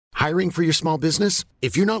Hiring for your small business?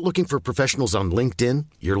 If you're not looking for professionals on LinkedIn,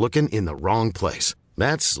 you're looking in the wrong place.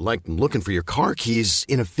 That's like looking for your car keys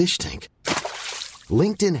in a fish tank.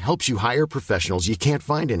 LinkedIn helps you hire professionals you can't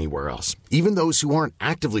find anywhere else, even those who aren't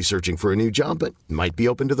actively searching for a new job but might be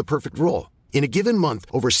open to the perfect role. In a given month,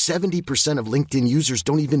 over 70% of LinkedIn users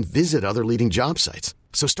don't even visit other leading job sites.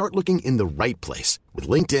 So start looking in the right place. With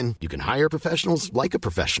LinkedIn, you can hire professionals like a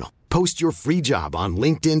professional. Post your free job on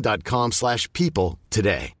linkedin.com/people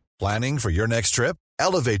today. Planning for your next trip?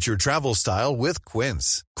 Elevate your travel style with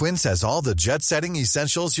Quince. Quince has all the jet-setting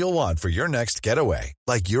essentials you'll want for your next getaway,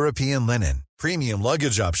 like European linen, premium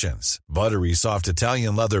luggage options, buttery soft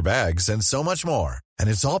Italian leather bags, and so much more. And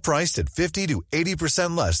it's all priced at 50 to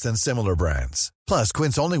 80% less than similar brands. Plus,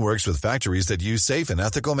 Quince only works with factories that use safe and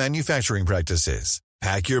ethical manufacturing practices.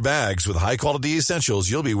 Pack your bags with high-quality essentials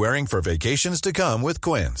you'll be wearing for vacations to come with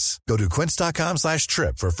Quince. Go to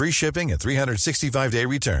quince.com/trip for free shipping and 365-day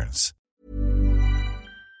returns.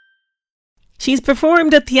 She's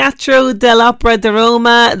performed at Teatro dell'Opera di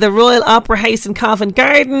Roma, the Royal Opera House in Covent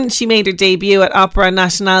Garden. She made her debut at Opéra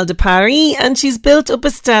Nationale de Paris, and she's built up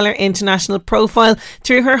a stellar international profile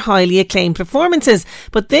through her highly acclaimed performances.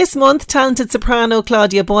 But this month, talented soprano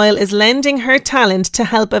Claudia Boyle is lending her talent to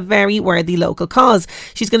help a very worthy local cause.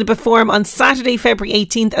 She's going to perform on Saturday, February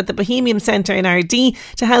 18th at the Bohemian Centre in Ardee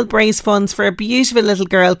to help raise funds for a beautiful little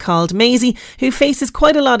girl called Maisie, who faces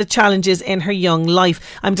quite a lot of challenges in her young life.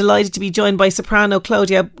 I'm delighted to be joined by soprano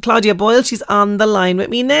Claudia Boyle. She's on the line with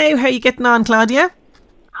me now. How are you getting on, Claudia?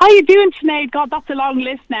 How you doing, Sinead? God, that's a long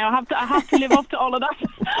list now. I have to live up to all of that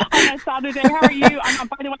on a Saturday. How are you? And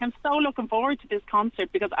by the way, I'm so looking forward to this concert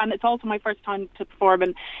and it's also my first time to perform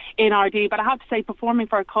in RD. But I have to say, performing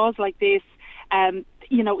for a cause like this,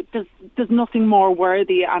 there's nothing more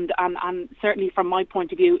worthy, and certainly from my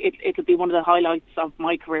point of view, it'll be one of the highlights of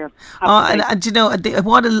my career. And you know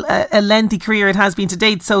what a lengthy career it has been to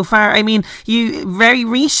date so far. I mean, you very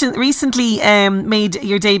recently made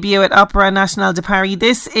your debut at Opéra Nationale de Paris.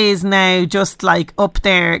 This is now just like up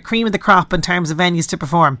there, cream of the crop in terms of venues to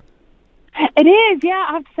perform. It is, yeah.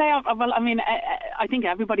 I have to say, I think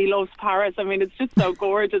everybody loves Paris. I mean, it's just so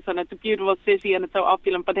gorgeous, and it's a beautiful city, and it's so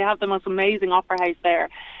opulent. But they have the most amazing opera house there,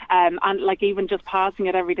 and like even just passing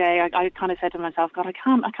it every day, I kind of said to myself, God, I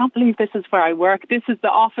can't believe this is where I work. This is the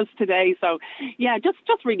office today. So yeah, just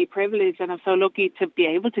really privileged, and I'm so lucky to be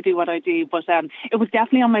able to do what I do. But it was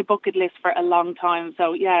definitely on my bucket list for a long time.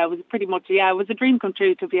 So yeah, it was pretty much it was a dream come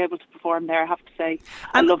true to be able to perform there. I have to say,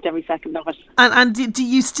 I loved every second of it. And do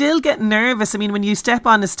you still get nervous? I mean, when you step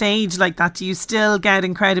on a stage like that, do you still get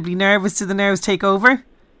incredibly nervous? Do the nerves take over?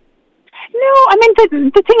 No, I mean,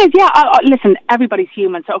 the thing is, listen, everybody's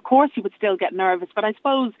human, so of course you would still get nervous, but I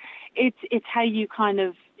suppose it's how you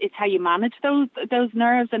it's how you manage those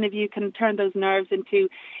nerves, and if you can turn those nerves into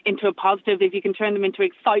a positive, if you can turn them into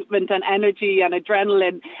excitement and energy and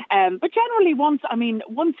adrenaline. But generally, once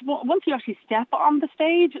you actually step on the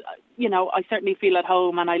stage, I certainly feel at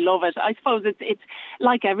home and I love it. I suppose it's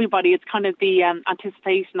like everybody, it's kind of the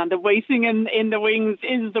anticipation and the waiting in the wings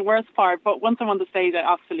is the worst part. But once I'm on the stage, I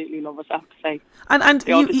absolutely love it, I have to say. And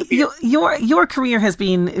your career has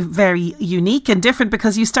been very unique and different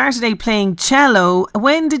because you started out playing cello.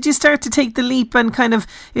 When did you start to take the leap and kind of,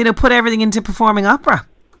 put everything into performing opera?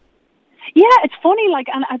 Yeah, it's funny,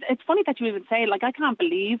 and it's funny that you even say it. I can't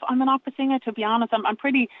believe I'm an opera singer, to be honest. I'm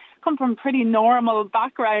come from a pretty normal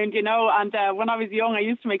background, and when I was young, I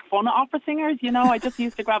used to make fun of opera singers, I just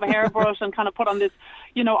used to grab a hairbrush and kind of put on this,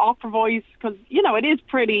 opera voice, because, it is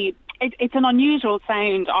pretty, it's an unusual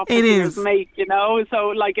sound opera singers make,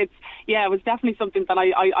 so it was definitely something that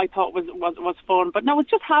I thought was fun. But no, it's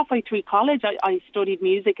just halfway through college. I studied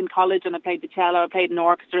music in college, and I played the cello, I played in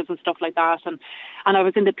orchestras and stuff like that, and I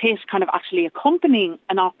was in the pit kind of actually accompanying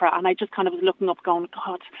an opera, and I just kind of was looking up going,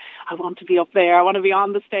 God, I want to be up there, I want to be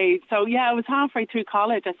on the stage. So yeah, I was halfway through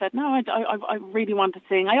college. I said, no, I really want to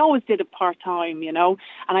sing. I always did it part-time, and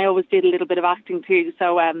I always did a little bit of acting too.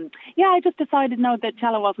 So I just decided, no, that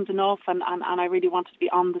cello wasn't enough, and I really wanted to be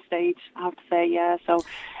on the stage, I have to say, yeah. So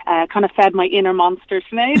kind of fed my inner monster,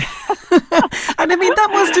 Sinead. And I mean, that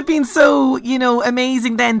must have been so,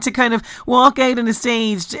 amazing then to kind of walk out on a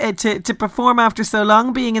stage to perform after so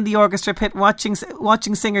long being in the orchestra pit, watching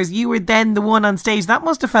singers. You were then the one on stage. That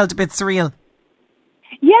must have felt a bit surreal.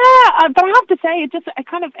 Yeah, but I have to say,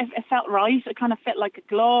 it felt right. It kind of fit like a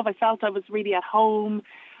glove. I felt I was really at home.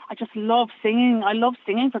 I just love singing. I love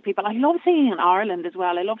singing for people. I love singing in Ireland as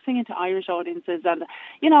well. I love singing to Irish audiences, and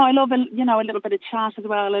I love a little bit of chat as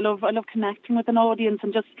well. I love connecting with an audience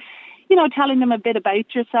and just telling them a bit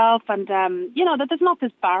about yourself and, that there's not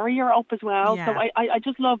this barrier up as well. Yeah. So I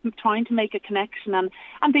just love trying to make a connection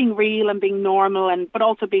and being real and being normal but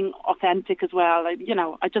also being authentic as well.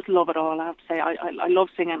 I just love it all, I have to say. I love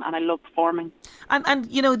singing and I love performing. And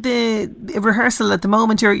the rehearsal at the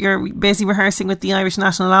moment, you're basically rehearsing with the Irish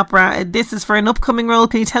National Opera. This is for an upcoming role.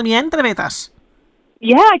 Can you tell me anything about that?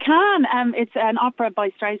 Yeah, I can. It's an opera by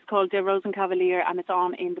Strauss called Der Rosenkavalier, and it's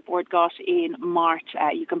on in the Bord Gáis in March.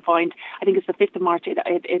 You can find, I think it's the 5th of March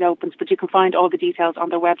it opens, but you can find all the details on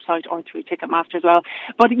their website or through Ticketmaster as well.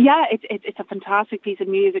 But yeah, it's a fantastic piece of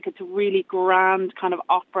music. It's a really grand kind of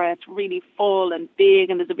opera. It's really full and big,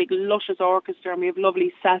 and there's a big luscious orchestra, and we have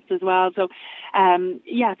lovely sets as well. So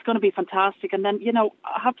it's going to be fantastic. And then,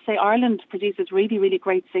 I have to say, Ireland produces really, really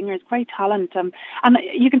great singers, great talent. And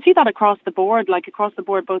you can see that across the board,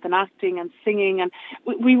 both in acting and singing. And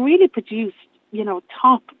we really produce,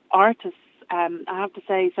 top artists, I have to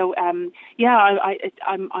say. So, I'm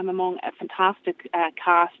among a fantastic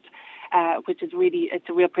cast. Which is it's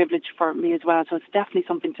a real privilege for me as well. So it's definitely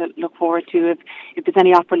something to look forward to. If there's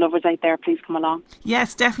any opera lovers out there, please come along.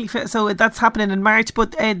 Yes, definitely. So that's happening in March.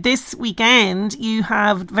 But this weekend, you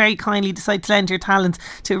have very kindly decided to lend your talents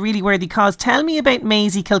to a really worthy cause. Tell me about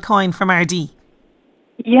Maisie Kilcoyne from RD.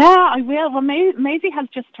 Yeah, I will. Well, Maisie has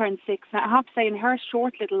just turned 6. Now, I have to say, in her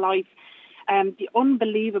short little life, the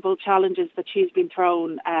unbelievable challenges that she's been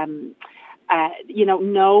thrown,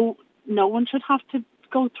 no one should have to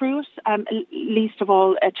go through it, least of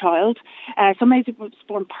all a child. So Maisie was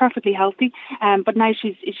born perfectly healthy, but now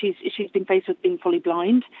she's been faced with being fully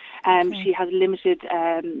blind. She has limited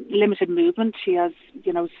movement. She has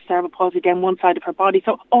cerebral palsy down one side of her body.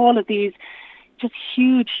 So all of these just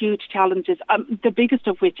huge challenges. The biggest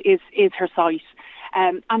of which is her sight.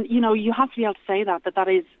 And you have to be able to say that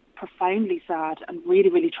is profoundly sad and really,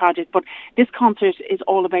 really tragic. But this concert is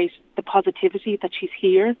all about the positivity that she's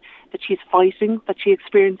here, that she's fighting, that she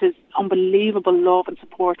experiences unbelievable love and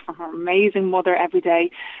support from her amazing mother every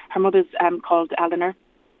day. Her mother's called Eleanor.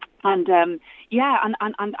 And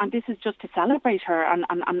and this is just to celebrate her and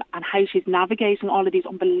how she's navigating all of these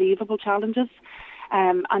unbelievable challenges.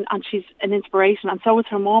 And she's an inspiration, and so is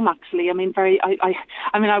her mom. Actually, I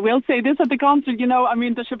will say this at the concert.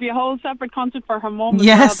 There should be a whole separate concert for her mom as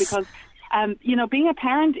well, because being a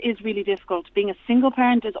parent is really difficult. Being a single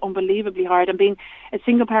parent is unbelievably hard, and being a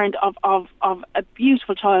single parent of a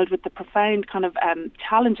beautiful child with the profound kind of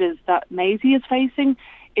challenges that Maisie is facing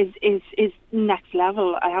is next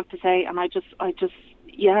level, I have to say. And I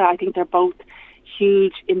think they're both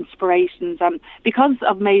huge inspirations. Because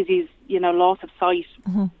of Maisie's loss of sight,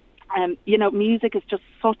 music is just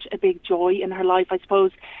such a big joy in her life. I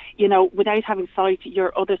suppose, without having sight,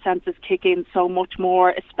 your other senses kick in so much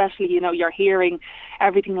more, especially, your hearing,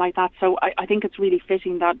 everything like that. So I think it's really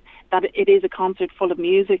fitting that it is a concert full of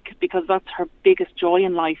music, because that's her biggest joy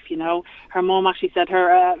in life. Her mom actually said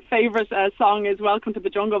her favourite song is Welcome to the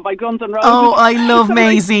Jungle by Guns N' Roses. Oh, I love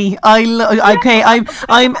Maisie. Okay,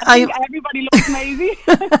 everybody loves Maisie.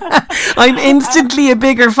 I'm instantly a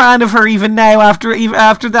bigger fan of her even now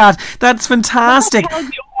after that. That's fantastic.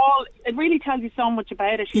 It really tells you so much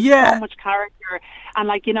about her. She's so much character.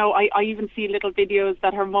 And I even see little videos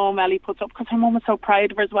that her mom Ellie puts up, because her mom is so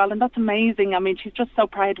proud of her as well, and that's amazing. She's just so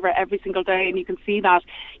proud of her every single day, and you can see that.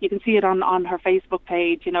 You can see it on her Facebook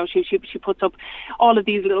page. She puts up all of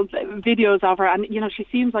these little videos of her, and she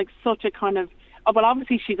seems like such a kind of, well,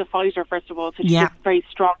 obviously she's a fighter, first of all, so she's a very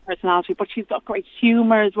strong personality, but she's got great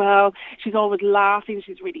humour as well. She's always laughing.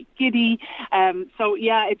 She's really giddy.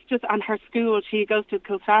 It's just, and her school, she goes to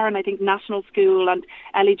Kilsaran, I think, national school, and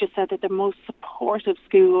Ellie just said that the most supportive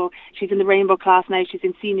school. She's in the rainbow class now. She's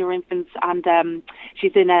in senior infants, and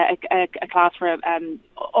she's in a class for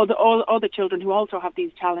other children who also have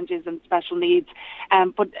these challenges and special needs.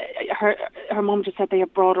 But her mum just said they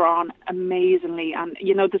have brought her on amazingly, and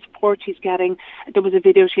the support she's getting. There was a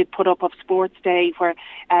video she had put up of Sports Day where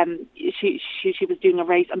she was doing a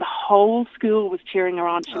race, and the whole school was cheering her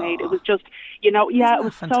on, Sinead. It was just, it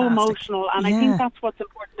was fantastic. So emotional, and I think that's what's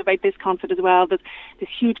important about this concert as well. There's this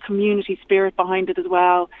huge community spirit behind it as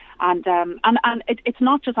well, and it's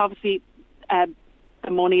not just obviously the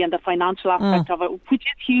money and the financial aspect of it, which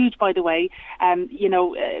is huge, by the way.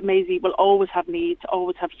 Maisie will always have needs,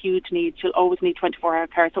 always have huge needs. She'll always need 24-hour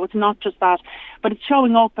care. So it's not just that, but it's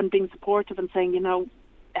showing up and being supportive and saying,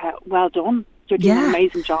 well done. You're doing an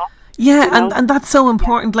amazing job. Yeah, and that's so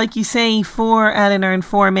important, like you say, for Eleanor and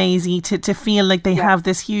for Maisie to feel like they have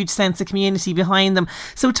this huge sense of community behind them.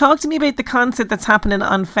 So talk to me about the concert that's happening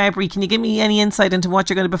on February. Can you give me any insight into what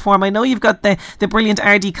you're going to perform? I know you've got the brilliant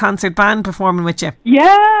RD Concert Band performing with you.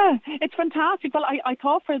 Yeah, it's fantastic. Well, I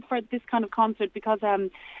thought for this kind of concert because,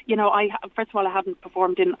 first of all, I hadn't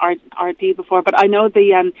performed in RD before, but I know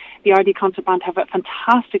the RD Concert Band have a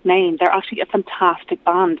fantastic name. They're actually a fantastic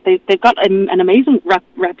band. They've got an amazing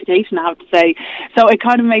reputation, I have to say. So it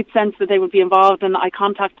kind of made sense that they would be involved, and I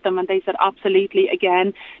contacted them and they said absolutely,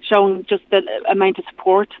 again, showing just the amount of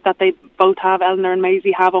support that they both have, Eleanor and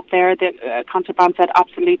Maisie have up there. The concert band said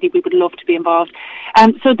absolutely, we would love to be involved.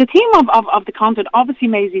 So the theme of the concert, obviously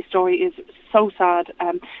Maisie's story is so sad,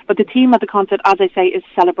 but the theme of the concert, as I say, is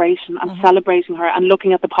celebration and celebrating her and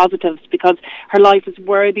looking at the positives, because her life is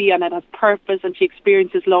worthy and it has purpose and she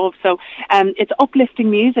experiences love. So it's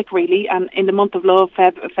uplifting music, really, and in the month of love,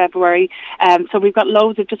 February. So we've got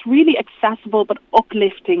loads of just really accessible but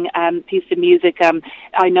uplifting pieces of music.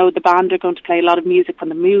 I know the band are going to play a lot of music from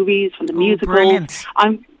the movies, from the musicals. Brilliant.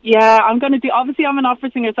 I'm going to do, obviously I'm an opera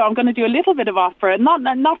singer, so I'm going to do a little bit of opera, not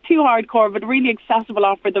too hardcore, but really accessible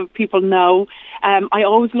opera that people know. I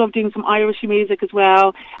always love doing some Irish music as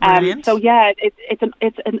well. So yeah,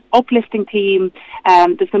 it's an uplifting theme.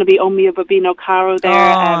 There's going to be Omia Babino Caro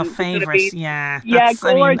there. Favourite, yeah. Yeah,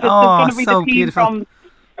 gorgeous. There's going to be so the theme beautiful.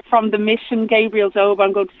 from The Mission, Gabriel Zoba.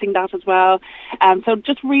 I'm going to sing that as well. So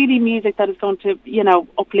just really music that is going to,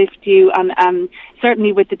 uplift you, and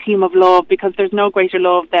certainly with the theme of love, because there's no greater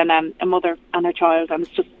love than a mother and her child, and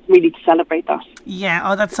it's just really to celebrate that.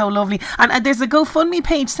 Yeah, that's so lovely. And there's a GoFundMe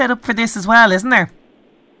page set up for this as well, isn't there?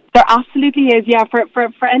 There absolutely is, yeah.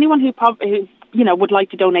 For anyone who would like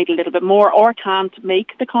to donate a little bit more or can't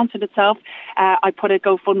make the concert itself, I put a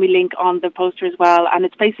GoFundMe link on the poster as well. And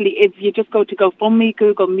it's basically, if you just go to GoFundMe,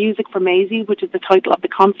 Google Music for Maisie, which is the title of the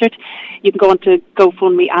concert, you can go onto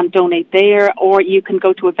GoFundMe and donate there, or you can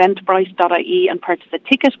go to eventbrite.ie and purchase a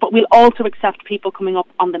ticket. But we'll also accept people coming up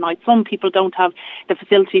on the night. Some people don't have the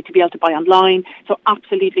facility to be able to buy online, so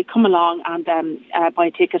absolutely come along and buy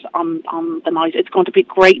a ticket on the night. It's going to be a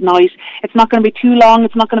great night. It's not going to be too long.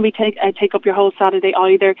 It's not going to be take up your whole Saturday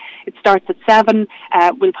either. It starts at 7.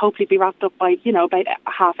 We'll hopefully be wrapped up by about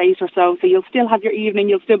 8:30 or so. So you'll still have your evening.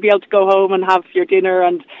 You'll still be able to go home and have your dinner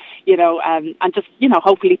and just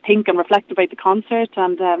hopefully think and reflect about the concert.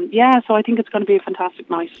 And so I think it's going to be a fantastic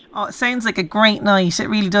night. Oh, it sounds like a great night. It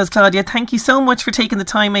really does, Claudia. Thank you so much for taking the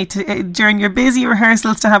time out during your busy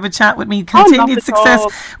rehearsals to have a chat with me. Continued success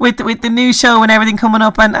with the new show and everything coming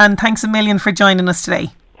up. And thanks a million for joining us today.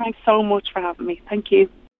 Thanks so much for having me. Thank you.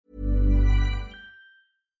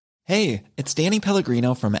 Hey, it's Danny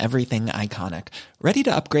Pellegrino from Everything Iconic. Ready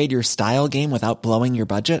to upgrade your style game without blowing your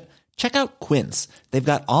budget? Check out Quince. They've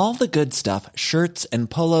got all the good stuff, shirts and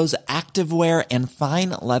polos, activewear, and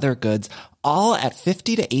fine leather goods, all at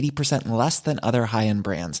 50 to 80% less than other high-end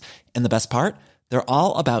brands. And the best part? They're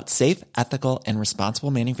all about safe, ethical, and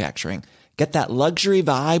responsible manufacturing. Get that luxury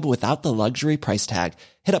vibe without the luxury price tag.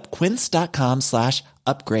 Hit up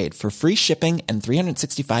quince.com/upgrade for free shipping and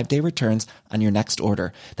 365-day returns on your next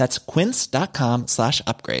order. That's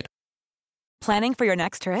quince.com/upgrade. Planning for your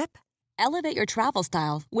next trip? Elevate your travel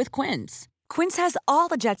style with Quince. Quince has all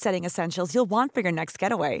the jet-setting essentials you'll want for your next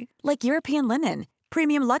getaway, like European linen,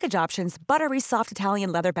 premium luggage options, buttery soft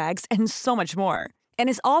Italian leather bags, and so much more. And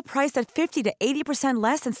is all priced at 50 to 80%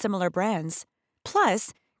 less than similar brands.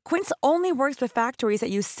 Plus, Quince only works with factories that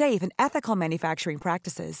use safe and ethical manufacturing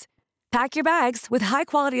practices. Pack your bags with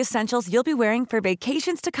high-quality essentials you'll be wearing for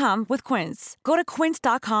vacations to come with Quince. Go to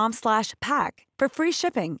quince.com/pack for free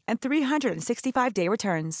shipping and 365-day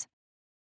returns.